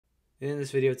In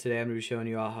this video today, I'm going to be showing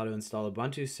you all how to install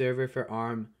Ubuntu server for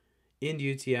ARM in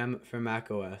UTM for Mac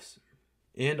OS.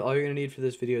 And all you're going to need for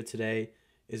this video today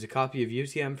is a copy of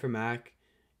UTM for Mac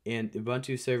and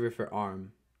Ubuntu server for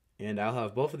ARM. And I'll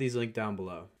have both of these linked down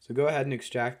below. So go ahead and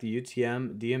extract the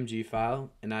UTM DMG file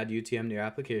and add UTM to your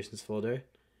applications folder.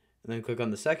 And then click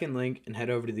on the second link and head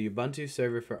over to the Ubuntu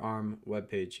server for ARM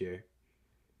webpage here.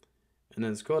 And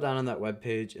then scroll down on that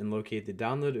webpage and locate the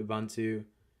download Ubuntu,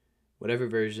 whatever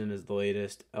version is the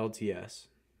latest, LTS.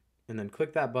 And then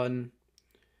click that button, and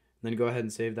then go ahead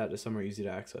and save that to somewhere easy to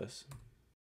access.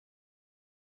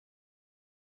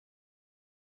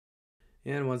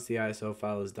 And once the ISO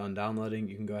file is done downloading,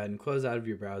 you can go ahead and close out of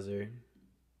your browser.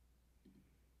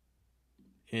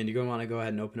 And you're going to want to go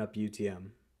ahead and open up UTM.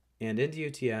 And into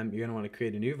UTM, you're going to want to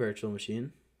create a new virtual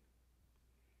machine.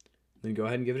 Then go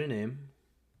ahead and give it a name.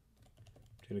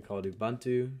 I'm going to call it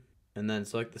Ubuntu. And then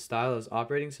select the style as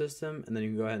operating system, and then you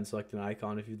can go ahead and select an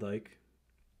icon if you'd like.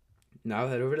 Now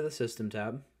head over to the System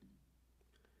tab.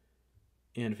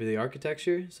 And for the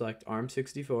architecture, select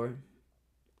ARM64.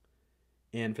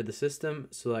 And for the system,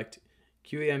 select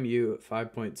QEMU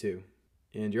 5.2.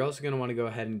 And you're also going to want to go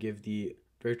ahead and give the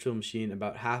virtual machine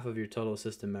about half of your total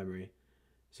system memory.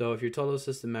 So if your total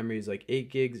system memory is like 8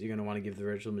 gigs, you're going to want to give the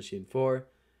virtual machine 4.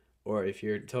 Or if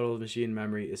your total machine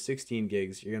memory is 16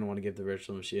 gigs, you're going to want to give the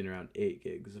virtual machine around 8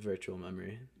 gigs of virtual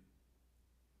memory.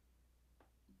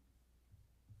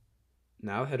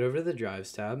 Now head over to the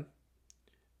Drives tab.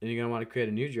 And you're going to want to create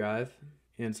a new drive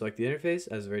and select the interface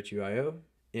as Virtu.io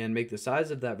and make the size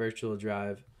of that virtual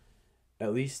drive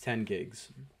at least 10 gigs.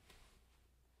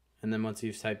 And then once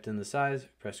you've typed in the size,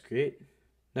 press create.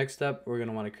 Next up, we're going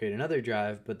to want to create another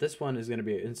drive, but this one is going to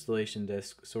be an installation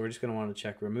disk, so we're just going to want to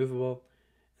check removable.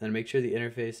 Then make sure the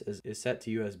interface is set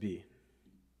to USB.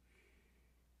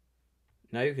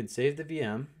 Now you can save the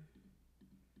VM,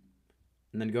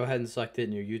 and then go ahead and select it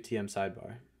in your UTM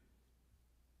sidebar.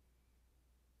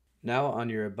 Now on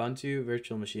your Ubuntu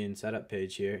virtual machine setup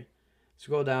page here,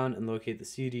 scroll down and locate the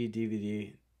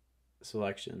CD/DVD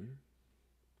selection.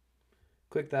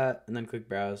 Click that, and then click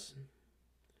Browse,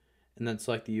 and then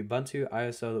select the Ubuntu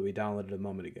ISO that we downloaded a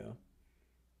moment ago.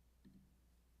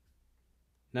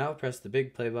 Now press the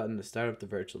big play button to start up the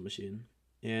virtual machine.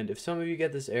 And if some of you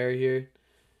get this error here,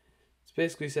 it's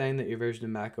basically saying that your version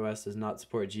of macOS does not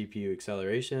support GPU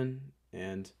acceleration.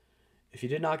 And if you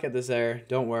did not get this error,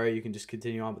 don't worry, you can just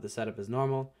continue on with the setup as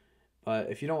normal.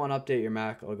 But if you don't want to update your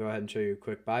Mac, I'll go ahead and show you a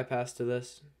quick bypass to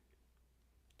this.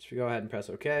 So go ahead and press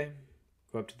OK.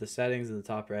 Go up to the settings in the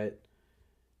top right.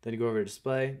 Then you go over to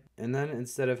display, and then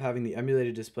instead of having the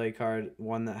emulated display card,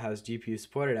 one that has GPU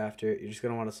supported after, you're just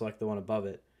going to want to select the one above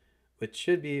it, which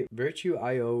should be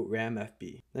Virtu.io RAM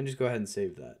FB. Then just go ahead and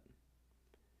save that.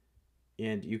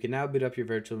 And you can now boot up your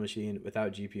virtual machine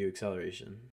without GPU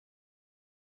acceleration.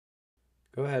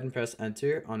 Go ahead and press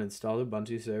enter on Install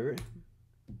Ubuntu server.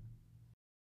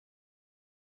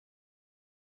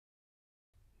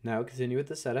 Now continue with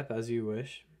the setup as you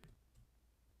wish.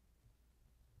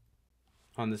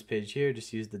 On this page here,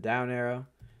 just use the down arrow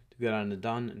to go down to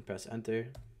done and press enter.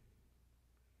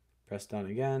 Press done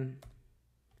again.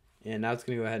 And now it's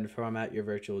going to go ahead and format your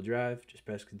virtual drive. Just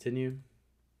press continue.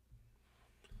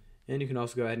 And you can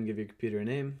also go ahead and give your computer a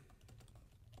name.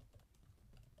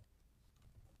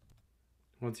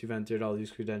 Once you've entered all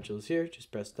these credentials here,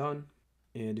 just press done.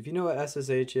 And if you know what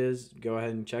SSH is, go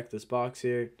ahead and check this box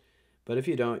here. But if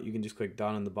you don't, you can just click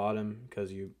done on the bottom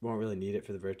because you won't really need it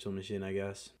for the virtual machine, I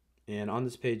guess. And on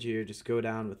this page here, just go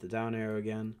down with the down arrow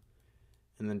again,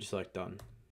 and then just select done.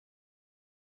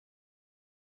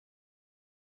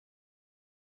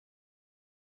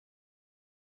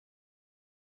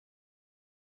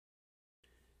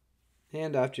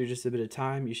 And after just a bit of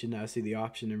time, you should now see the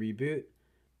option to reboot.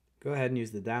 Go ahead and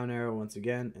use the down arrow once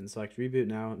again and select reboot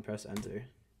now and press enter.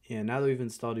 And now that we've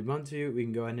installed Ubuntu, we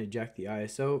can go ahead and eject the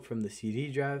ISO from the CD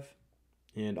drive.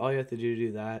 And all you have to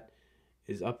do that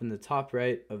is up in the top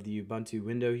right of the Ubuntu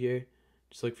window here.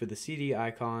 Just look for the CD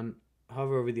icon,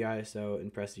 hover over the ISO,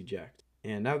 and press eject.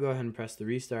 And now go ahead and press the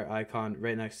restart icon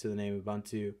right next to the name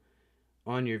Ubuntu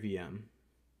on your VM.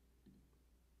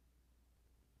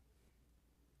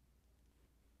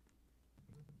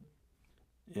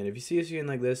 And if you see a screen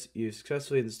like this, you've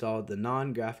successfully installed the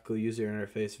non-graphical user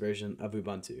interface version of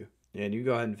Ubuntu. And you can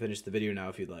go ahead and finish the video now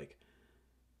if you'd like.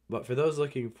 But for those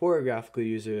looking for a graphical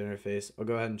user interface, I'll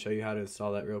go ahead and show you how to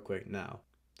install that real quick now.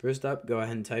 First up, go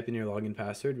ahead and type in your login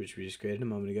password, which we just created a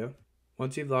moment ago.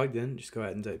 Once you've logged in, just go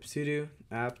ahead and type sudo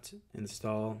apt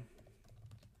install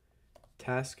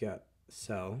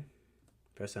task.cell,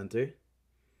 press enter,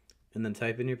 and then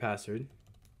type in your password.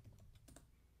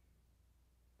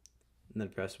 and then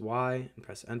press Y and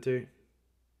press enter.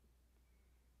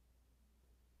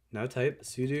 Now type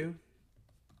sudo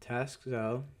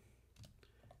taskcell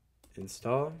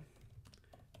install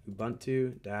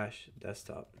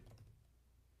Ubuntu-desktop.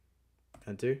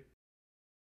 Enter.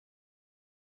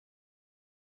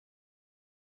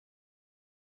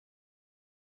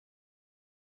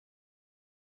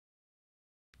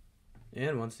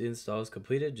 And once the install is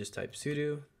completed, just type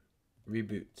sudo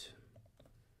reboot.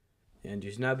 And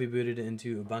you should now be booted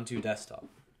into Ubuntu Desktop,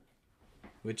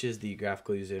 which is the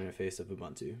graphical user interface of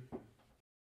Ubuntu.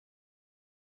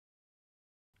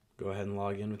 Go ahead and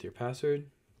log in with your password.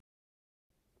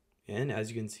 And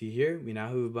as you can see here, we now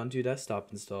have Ubuntu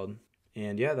Desktop installed.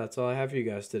 And yeah, that's all I have for you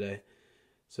guys today.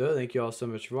 So thank you all so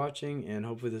much for watching, and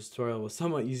hopefully this tutorial was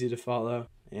somewhat easy to follow.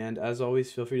 And as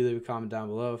always, feel free to leave a comment down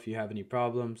below if you have any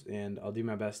problems, and I'll do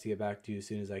my best to get back to you as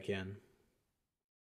soon as I can.